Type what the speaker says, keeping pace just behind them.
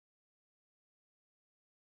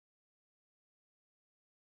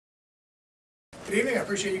Good evening. I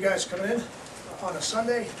appreciate you guys coming in on a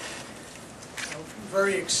Sunday. I'm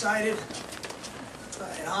very excited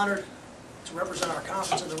and honored to represent our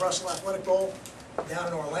conference in the Russell Athletic Bowl down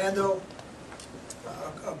in Orlando.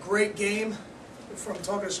 A great game from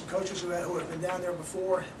talking to some coaches who have been down there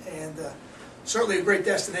before, and certainly a great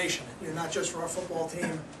destination. Not just for our football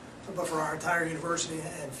team, but for our entire university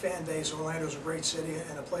and fan base. Orlando's a great city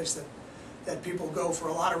and a place that people go for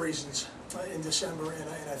a lot of reasons in December, and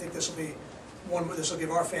I think this will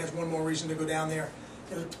give our fans one more reason to go down there.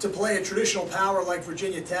 To play a traditional power like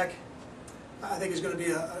Virginia Tech, I think is going to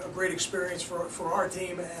be a great experience for our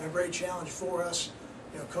team and a great challenge for us.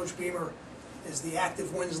 Coach Beamer is the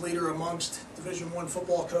active wins leader amongst Division I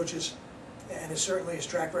football coaches, and certainly his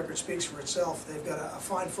track record speaks for itself. They've got a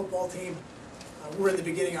fine football team. I'm in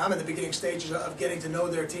the beginning stages of getting to know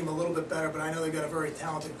their team a little bit better, but I know they've got a very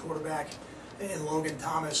talented quarterback in Logan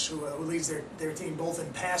Thomas, who leads their team both in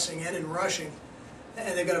passing and in rushing,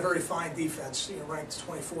 and they've got a very fine defense, ranked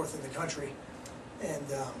 24th in the country, and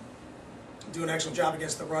do an excellent job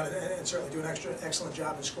against the run, and certainly do an excellent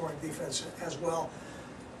job in scoring defense as well.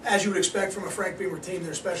 As you would expect from a Frank Beamer team,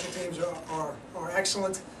 their special teams are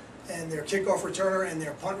excellent, and their kickoff returner and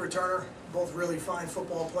their punt returner, both really fine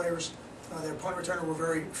football players. Their punt returner we're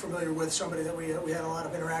very familiar with, somebody that we had a lot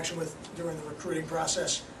of interaction with during the recruiting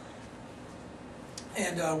process.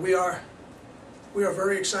 And we are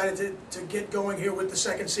very excited to get going here with the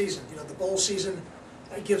second season. The bowl season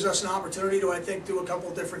gives us an opportunity to, I think, do a couple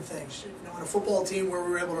of different things. On a football team where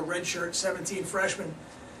we were able to redshirt 17 freshmen,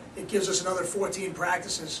 it gives us another 14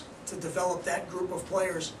 practices to develop that group of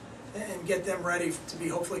players and get them ready to be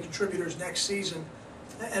hopefully contributors next season.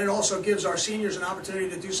 And it also gives our seniors an opportunity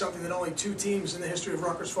to do something that only two teams in the history of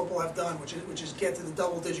Rutgers football have done, which is get to the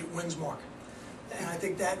double-digit wins mark. And I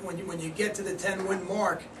think that when you get to the 10-win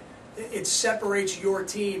mark, it separates your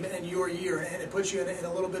team and your year, and it puts you in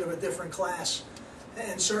a little bit of a different class.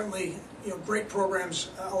 And certainly, great programs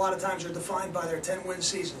a lot of times are defined by their 10-win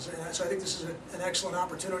seasons. And so I think this is an excellent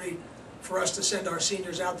opportunity for us to send our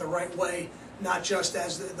seniors out the right way, not just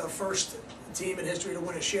as the first team in history to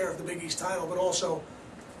win a share of the Big East title, but also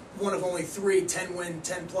one of only 3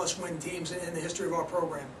 10-plus win teams in the history of our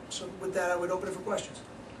program. So with that, I would open it for questions.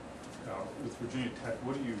 With Virginia Tech,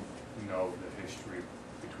 what do you know the history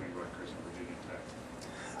between Rutgers and Virginia Tech?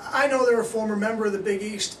 I know they're a former member of the Big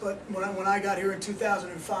East, but when I got here in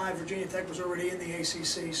 2005, Virginia Tech was already in the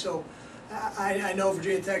ACC. So I know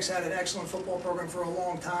Virginia Tech's had an excellent football program for a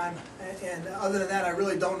long time, and other than that, I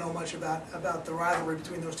really don't know much about the rivalry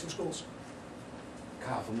between those two schools.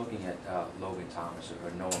 Kyle, from looking at Logan Thomas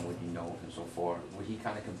or knowing what you know of him so far, would he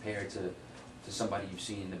kind of compare to somebody you've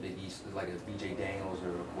seen in the Big East, like a B.J. Daniels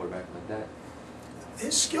or a quarterback like that?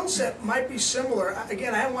 His skill set might be similar.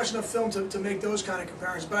 Again, I haven't watched enough film to make those kind of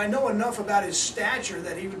comparisons, but I know enough about his stature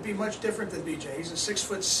that he would be much different than B.J. He's a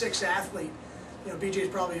 6'6" athlete. B.J. is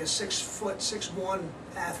probably a 6'1"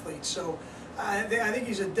 athlete. So I think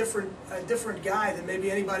he's a different guy than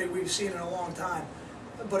maybe anybody we've seen in a long time.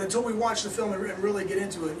 But until we watch the film and really get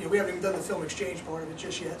into it, we haven't even done the film exchange part of it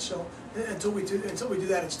just yet. So until we do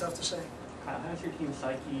that, it's tough to say. How's your team's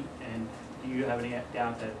psyche, and do you have any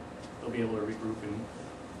doubt that they'll be able to regroup and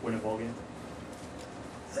win a ball game?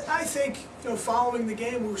 I think, following the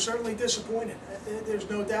game, we were certainly disappointed. There's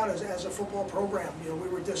no doubt as a football program, we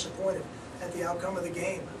were disappointed at the outcome of the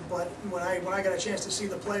game. But when I got a chance to see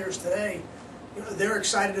the players today, they're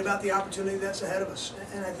excited about the opportunity that's ahead of us.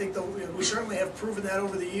 And I think we certainly have proven that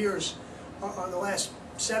over the years, the last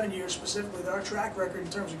 7 years specifically, that our track record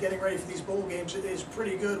in terms of getting ready for these bowl games is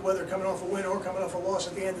pretty good, whether coming off a win or coming off a loss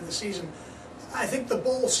at the end of the season. I think the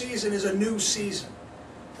bowl season is a new season,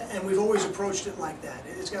 and we've always approached it like that.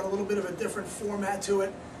 It's got a little bit of a different format to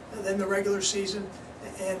it than the regular season,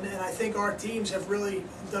 and I think our teams have really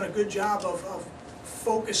done a good job of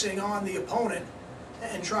focusing on the opponent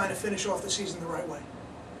and trying to finish off the season the right way.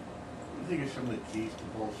 What do you think are some of the keys to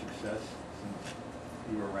bowl success since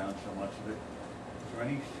you were around so much of it? Is there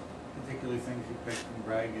any particular things you picked from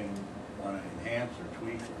Greg and want to enhance or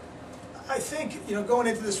tweak? I think, going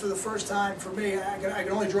into this for the first time, for me, I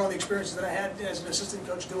can only draw on the experiences that I had as an assistant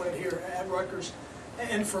coach doing it here at Rutgers.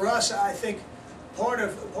 And for us, I think part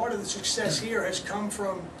of the success here has come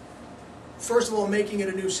from, first of all, making it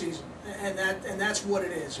a new season. And that's what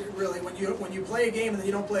it is. Really, when you play a game and then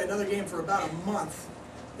you don't play another game for about a month,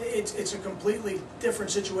 it's a completely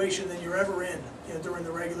different situation than you're ever in during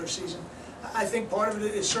the regular season. I think part of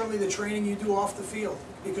it is certainly the training you do off the field,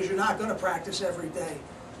 because you're not going to practice every day.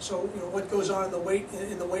 So what goes on in the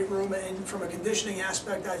weight room, and from a conditioning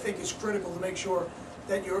aspect, I think is critical to make sure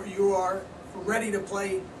that you are ready to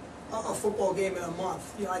play a football game in a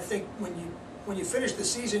month. I think when when you finish the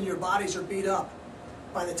season, your bodies are beat up.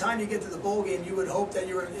 By the time you get to the bowl game, you would hope that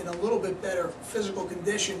you're in a little bit better physical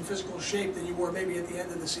condition, physical shape than you were maybe at the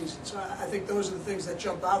end of the season. So I think those are the things that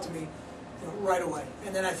jump out to me, right away.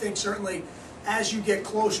 And then I think certainly as you get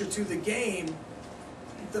closer to the game,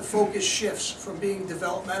 the focus shifts from being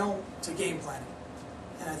developmental to game planning.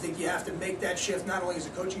 And I think you have to make that shift, not only as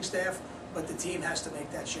a coaching staff, but the team has to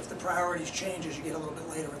make that shift. The priorities change as you get a little bit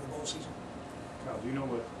later in the bowl season. Kyle, do you know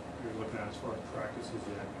what you're looking at as far as practices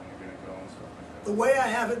yet, when you're going to go and stuff like that? The way I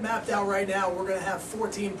have it mapped out right now, we're going to have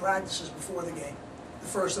 14 practices before the game. The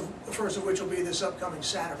first of which will be this upcoming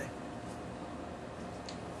Saturday.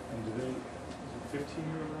 And do they, is it 15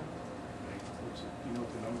 year round? Do you know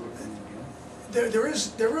what the number of them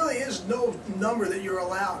again? There really is no number that you're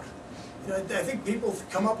allowed. I think people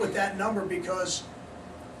come up with that number because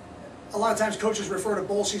a lot of times coaches refer to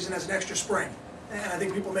bowl season as an extra spring, and I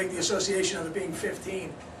think people make the association of it being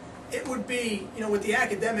 15. It would be, with the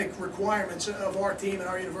academic requirements of our team and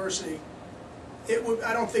our university,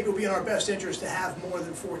 I don't think it would be in our best interest to have more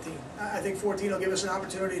than 14. I think 14 will give us an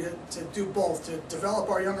opportunity to do both, to develop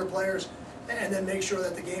our younger players and then make sure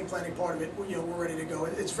that the game planning part of it, we're ready to go.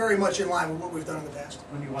 It's very much in line with what we've done in the past.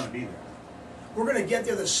 When do you want to be there? We're going to get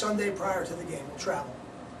there the Sunday prior to the game. We'll travel.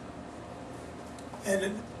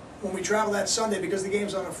 And when we travel that Sunday, because the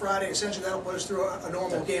game's on a Friday, essentially that'll put us through a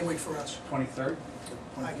normal game week for us. 23rd?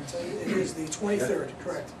 I can tell you it is the 23rd,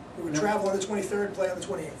 correct. We would travel on the 23rd, play on the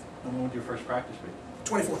 28th. And when would your first practice be?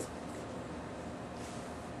 24th.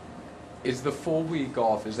 Is the full week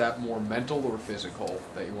off, is that more mental or physical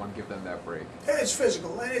that you want to give them that break? It's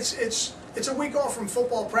physical, and it's a week off from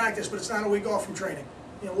football practice, but it's not a week off from training.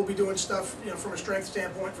 We'll be doing stuff, from a strength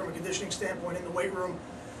standpoint, from a conditioning standpoint in the weight room.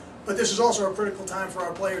 But this is also a critical time for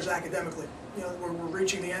our players academically. We're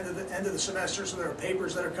reaching the end of the semester, so there are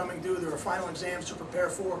papers that are coming due, there are final exams to prepare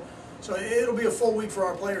for. So it'll be a full week for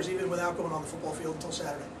our players, even without going on the football field until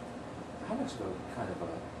Saturday. How much of a kind of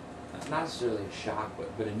a, not necessarily a shock,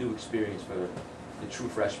 but a new experience for the true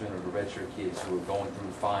freshmen or the redshirt kids who are going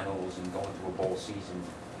through finals and going through a bowl season,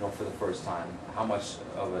 for the first time? How much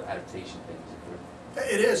of an adaptation thing is it for?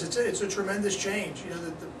 It is. It's a tremendous change.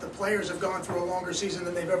 The players have gone through a longer season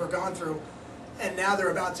than they've ever gone through, and now they're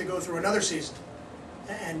about to go through another season.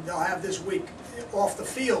 And they'll have this week off the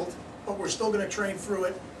field, but we're still going to train through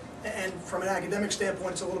it. And from an academic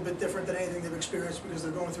standpoint, it's a little bit different than anything they've experienced because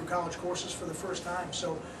they're going through college courses for the first time.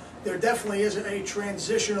 So there definitely is a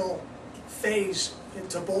transitional phase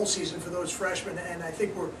into bowl season for those freshmen, and I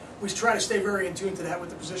think we try to stay very in tune to that with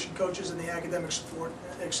the position coaches and the academic support,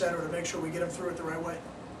 et cetera, to make sure we get them through it the right way.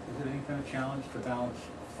 Is it any kind of challenge to balance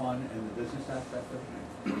fun and the business aspect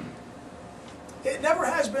of it? It never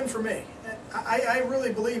has been for me. I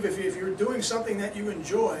really believe if you're doing something that you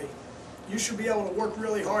enjoy, you should be able to work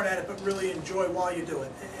really hard at it, but really enjoy while you do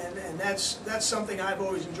it. And that's something I've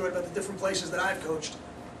always enjoyed about the different places that I've coached.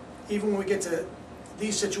 Even when we get to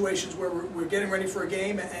these situations where we're getting ready for a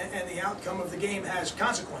game and the outcome of the game has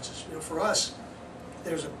consequences. For us,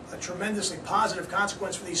 there's a tremendously positive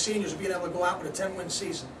consequence for these seniors of being able to go out with a 10-win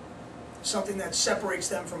season. Something that separates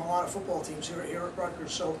them from a lot of football teams here at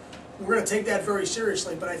Rutgers. So we're going to take that very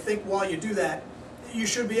seriously, but I think while you do that, you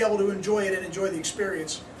should be able to enjoy it and enjoy the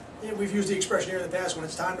experience. We've used the expression here in the past, when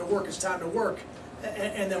it's time to work, it's time to work.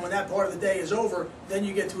 And then when that part of the day is over, then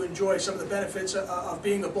you get to enjoy some of the benefits of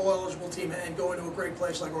being a bowl-eligible team and going to a great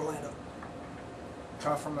place like Orlando.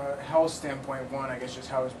 From a health standpoint, one, I guess just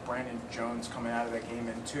how is Brandon Jones coming out of that game,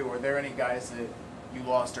 and two, are there any guys that you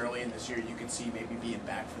lost early in this year you could see maybe being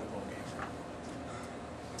back for the bowl game?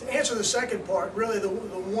 To answer the second part, really the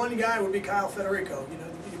one guy would be Kyle Federico.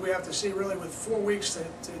 We have to see really with 4 weeks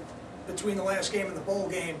between the last game and the bowl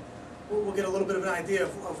game, we'll get a little bit of an idea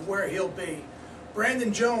of where he'll be.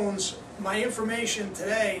 Brandon Jones, my information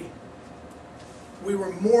today, we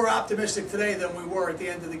were more optimistic today than we were at the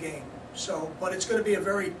end of the game. So, but it's going to be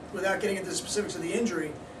without getting into the specifics of the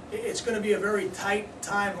injury, it's going to be a very tight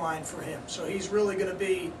timeline for him. So he's really going to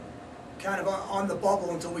be kind of on the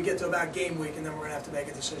bubble until we get to about game week, and then we're going to have to make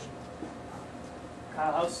a decision.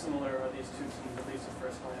 Kyle, how similar are these two teams, at least at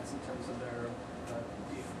first glance, in terms of their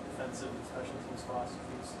defensive and special teams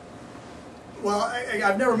philosophies? Well,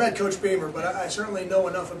 I've never met Coach Beamer, but I certainly know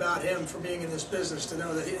enough about him from being in this business to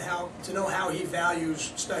know how he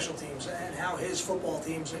values special teams and how his football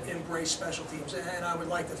teams embrace special teams. And I would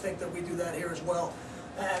like to think that we do that here as well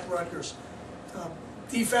at Rutgers.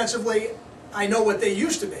 Defensively, I know what they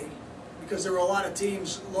used to be because there were a lot of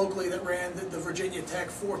teams locally that ran the Virginia Tech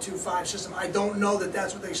 4-2-5 system. I don't know that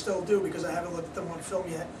that's what they still do because I haven't looked at them on film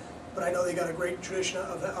yet. But I know they got a great tradition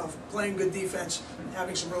of playing good defense,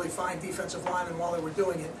 having some really fine defensive linemen while they were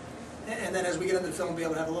doing it. and then as we get into the film, be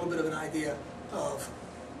able to have a little bit of an idea of,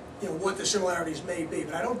 you know, what the similarities may be.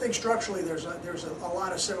 But I don't think structurally there's a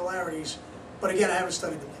lot of similarities. But again, I haven't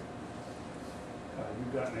studied them yet. Have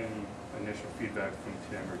you gotten any initial feedback from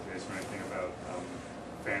Tim or Jason or anything about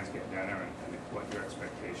fans getting down there and what your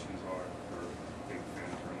expectations are for big fan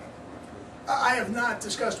turnout? I have not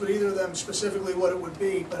discussed with either of them specifically what it would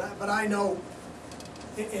be, but I know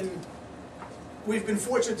we've been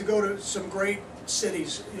fortunate to go to some great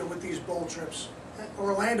cities, you know, with these bowl trips.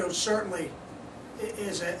 Orlando certainly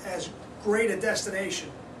is as great a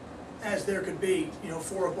destination as there could be, you know,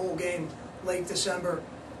 for a bowl game late December,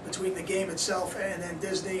 between the game itself and then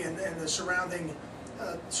Disney and the surrounding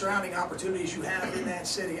opportunities you have in that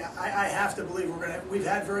city. I have to believe we've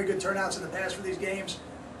had very good turnouts in the past for these games.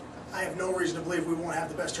 I have no reason to believe we won't have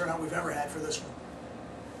the best turnout we've ever had for this one.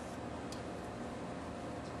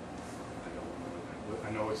 I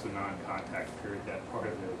know it's the non-contact period, that part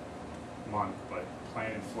of the month, but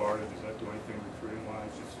playing in Florida, does that do anything recruiting-wise,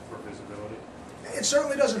 just for visibility? It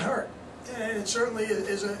certainly doesn't hurt, and it certainly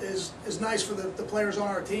is nice for the players on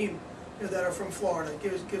our team, you know, that are from Florida.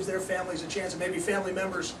 It gives their families a chance, and maybe family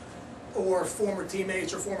members or former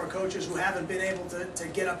teammates or former coaches who haven't been able to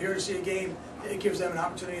get up here to see a game. It gives them an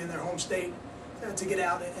opportunity in their home state to get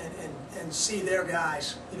out and see their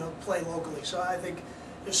guys, you know, play locally. So I think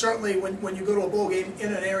certainly when you go to a bowl game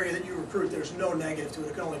in an area that you recruit, there's no negative to it.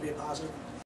 It can only be a positive.